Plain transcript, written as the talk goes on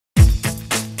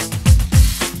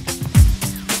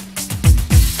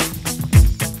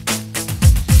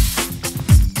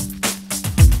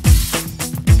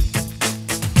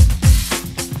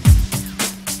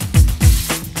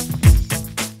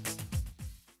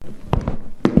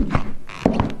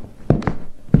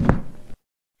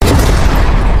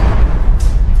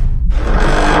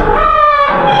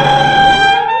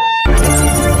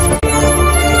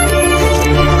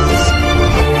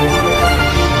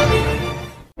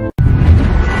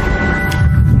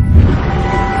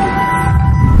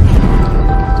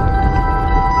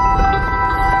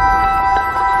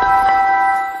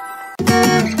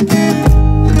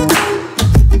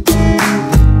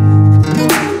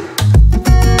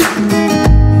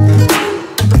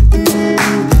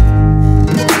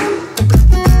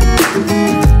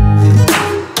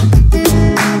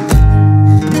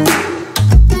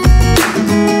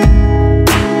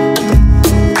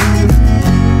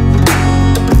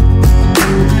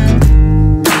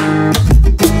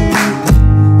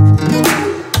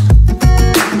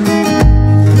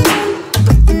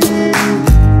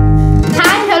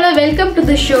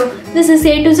is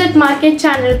A to Z Market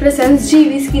Channel presents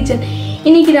GV's Kitchen.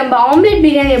 இன்னைக்கு நம்ம omelette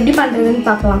biryani எப்படி பண்றதுன்னு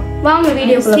பார்க்கலாம். வாங்க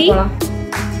வீடியோக்குள்ள போலாம்.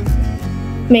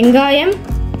 வெங்காயம்,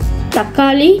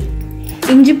 தக்காளி,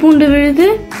 இஞ்சி பூண்டு விழுது,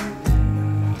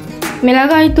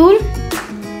 மிளகாய் தூள்,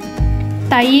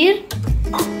 தயிர்,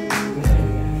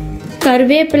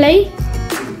 கறிவேப்பிலை,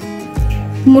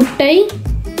 முட்டை,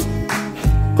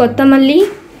 கொத்தமல்லி,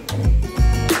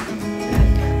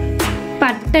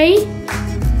 பட்டை,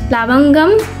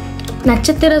 லவங்கம்,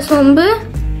 நட்சத்திர சோம்பு,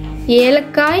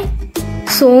 ஏலக்காய்,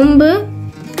 சோம்பு,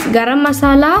 கரம்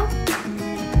மசாலா.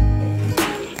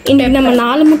 இன்னைக்கு நம்ம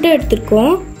 4 முட்டை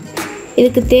எடுத்துருக்கோம்.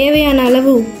 இதுக்கு தேவையான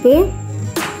அளவு உப்பு,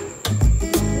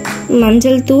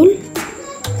 மஞ்சள் தூள்,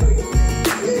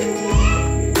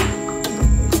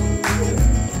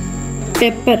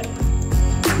 பெப்பர்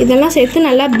இதெல்லாம் சேர்த்து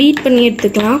நல்லா பீட் பண்ணி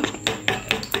எடுத்துக்கலாம்.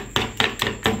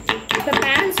 இப்போ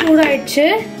பேன் சூடாயிடுச்சு.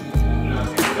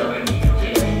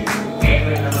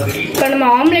 இப்போ நம்ம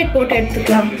ஆம்லெட் போட்டு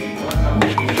எடுத்துக்கலாம்.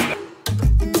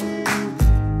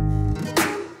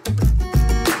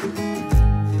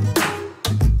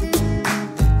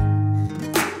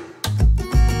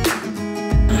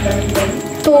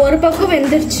 இப்போ ஒரு பக்கம்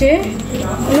வெந்துருச்சு,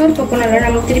 இன்னொரு பக்கம் நல்லா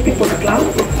நம்ம திருப்பி போட்டுக்கலாம்.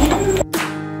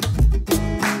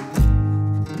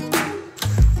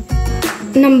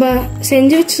 நம்ம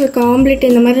செஞ்சு வச்சிருக்க ஆம்லெட்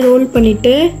இந்த மாதிரி ரோல்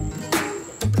பண்ணிட்டு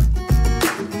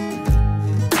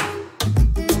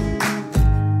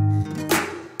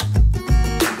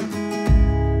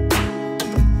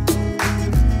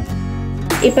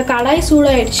இப்போ கடாய்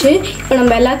சூடாயிடுச்சு. இப்போ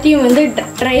நம்ம எல்லாத்தையும் வந்து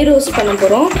ட்ரை ரோஸ்ட் பண்ண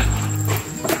போகிறோம்.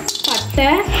 பட்டை,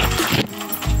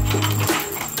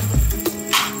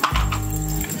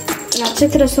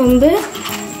 நட்சத்திர சோம்பு,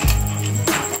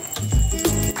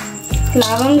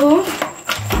 லவங்கம்,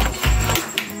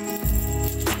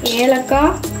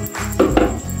 ஏலக்காய்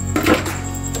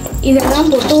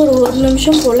இதெல்லாம் போட்டு ஒரு 1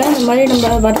 நிமிஷம் போல் இந்த மாதிரி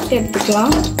நம்ம வறுத்து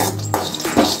எடுத்துக்கலாம்.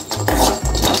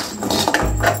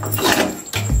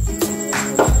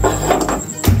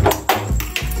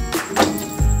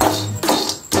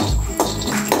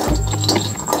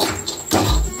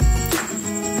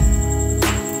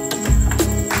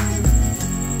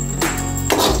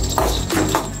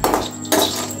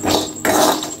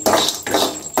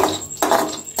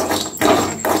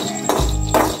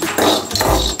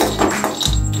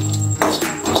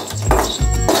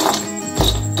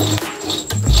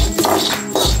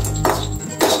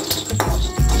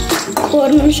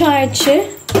 ஒரு நிமிஷம் ஆயிடுச்சு.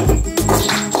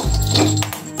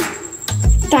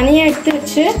 தனியாக எடுத்து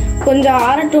வச்சு கொஞ்சம்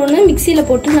ஆறட்டோன்னு மிக்சியில்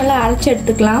போட்டு நல்லா அரைச்சி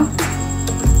எடுத்துக்கலாம்.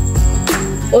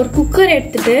 ஒரு குக்கர்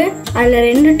எடுத்துட்டு அதில்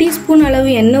 2 டீஸ்பூன்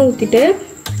அளவு எண்ணெய் ஊற்றிட்டு,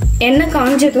 எண்ணெய்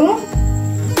காஞ்சதும்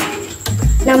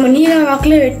நம்ம நீல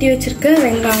வாக்கில் வெட்டி வச்சிருக்க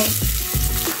வெங்காயம்,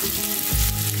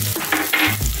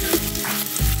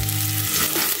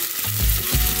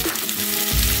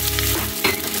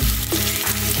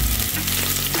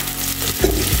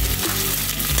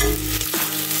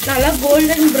 நல்லா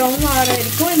கோல்டன் ப்ரௌன் ஆகிற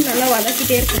வரைக்கும் இது நல்லா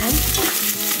வதக்கிட்டே இருக்கணும்.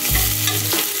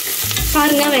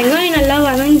 பாருங்க வெங்காயம் நல்லா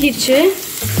வதங்கிடுச்சு.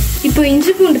 இப்போ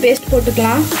இஞ்சி பூண்டு பேஸ்ட்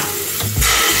போட்டுக்கலாம்.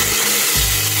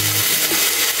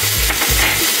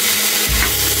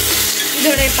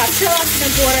 இதோடைய பச்சை வாசனை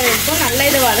போகிற வரைக்கும் நல்லா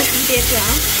இதை வதக்கிட்டே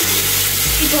இருக்கலாம்.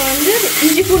 இப்போ வந்து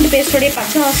இஞ்சி பூண்டு பேஸ்டோடைய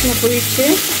பச்சை வாசனை போயிடுச்சு.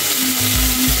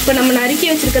 இப்போ நம்ம நறுக்கி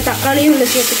வச்சிருக்க தக்காளியும் உள்ள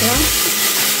சேர்த்துக்கலாம்.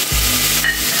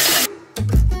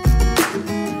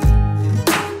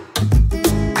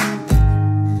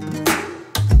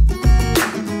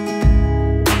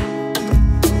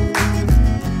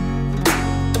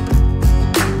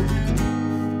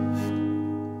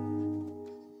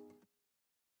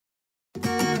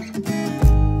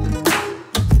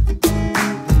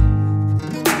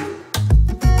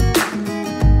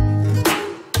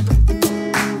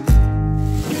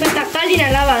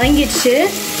 நல்லா வதங்கிடுச்சு.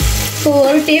 இப்போ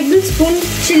 1 டேபிள் ஸ்பூன்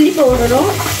சில்லி பவுடரும்,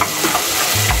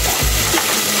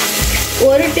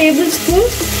 1 டேபிள் ஸ்பூன்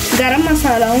கரம்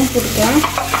மசாலாவும் போட்டுக்கலாம்.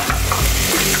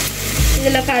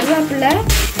 இதில் கருவேப்பிலை,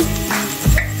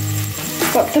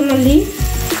 கொத்தமல்லி,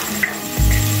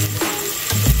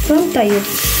 அப்புறம் தயிர்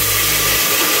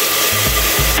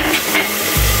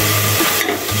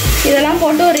இதெல்லாம்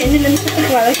போட்டு ஒரு 2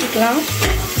 நிமிஷத்துக்கு வதக்கிக்கலாம்.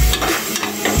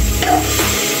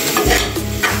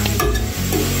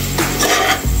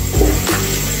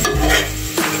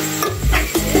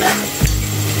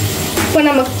 இப்போ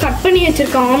நம்ம கட் பண்ணி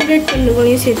வச்சிருக்க ஆம்லெட்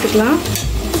துண்டுகளையும் சேர்த்துக்கலாம்.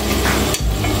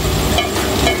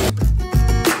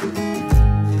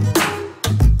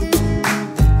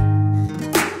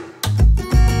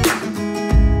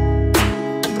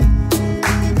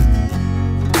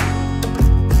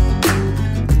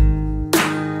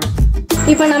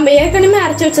 இப்போ நம்ம ஏற்கனவே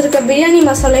அரைச்சி வச்சிருக்க பிரியாணி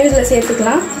மசாலாவை இதில்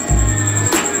சேர்த்துக்கலாம்.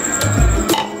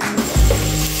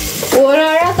 ஒரு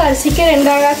அழகு அரிசிக்கு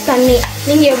 2 அழகு தண்ணி.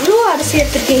 நீங்கள் எவ்வளோ அரிசி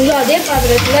எடுத்துருக்கீங்களோ அதே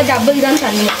பாத்திரத்தில் டபுள் தான்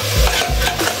தண்ணி.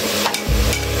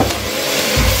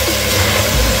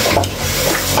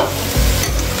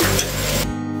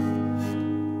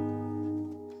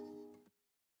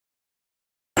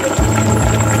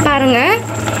 பாருங்க,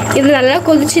 இது நல்லா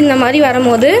கொதிச்சு இந்த மாதிரி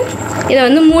வரும்போது இதை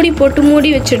வந்து மூடி போட்டு மூடி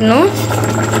வச்சிடணும்.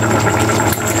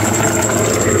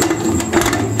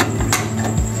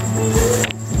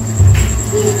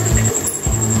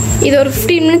 இது ஒரு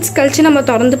 15 மினிட்ஸ் கழிச்சு நம்ம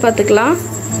திறந்து பார்த்துக்கலாம்.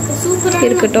 சூப்பராக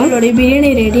இருக்கட்டும். நம்மளுடைய பிரியாணி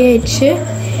ரெடி ஆயிடுச்சு.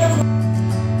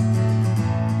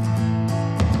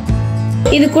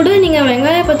 இது கூட நீங்கள்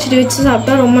வெங்காய பச்சடி வச்சு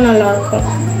சாப்பிட்டா ரொம்ப நல்லா இருக்கும்.